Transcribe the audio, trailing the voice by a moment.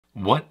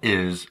What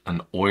is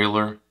an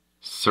Euler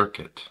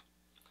circuit?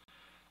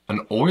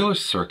 An Euler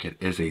circuit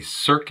is a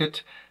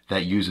circuit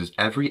that uses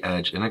every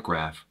edge in a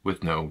graph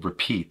with no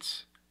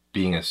repeats.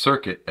 Being a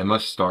circuit, it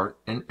must start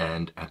and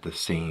end at the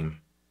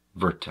same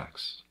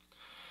vertex.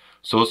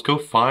 So let's go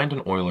find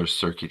an Euler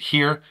circuit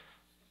here.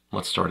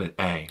 Let's start at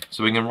A.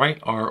 So we can write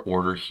our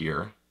order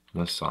here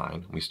on the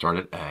side. We start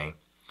at A.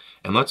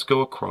 And let's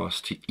go across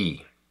to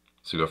E.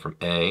 So go from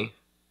A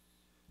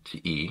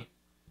to E.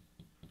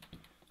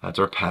 That's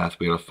our path.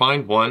 We gotta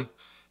find one.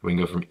 We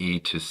can go from E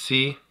to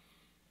C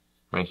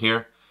right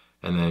here,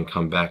 and then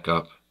come back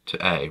up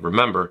to A.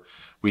 Remember,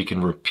 we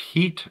can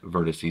repeat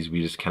vertices,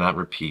 we just cannot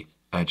repeat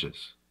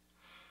edges.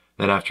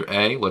 Then after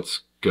A,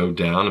 let's go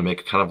down and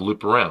make a kind of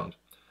loop around.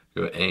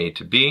 Go A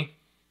to B,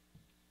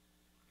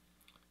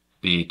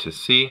 B to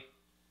C,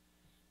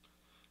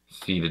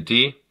 C to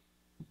D,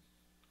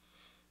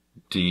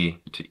 D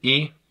to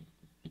E,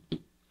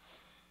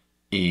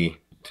 E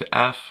to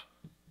F,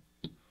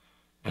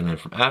 and then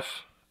from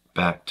F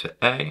back to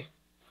A,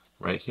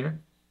 right here.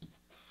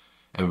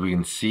 And we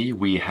can see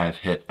we have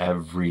hit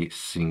every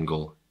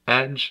single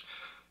edge.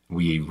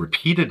 We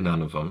repeated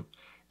none of them,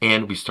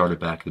 and we started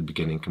back at the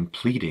beginning,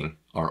 completing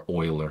our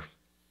Euler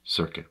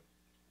circuit.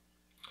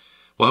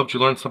 Well, I hope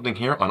you learned something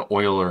here on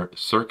Euler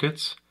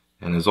circuits.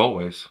 And as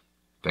always,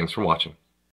 thanks for watching.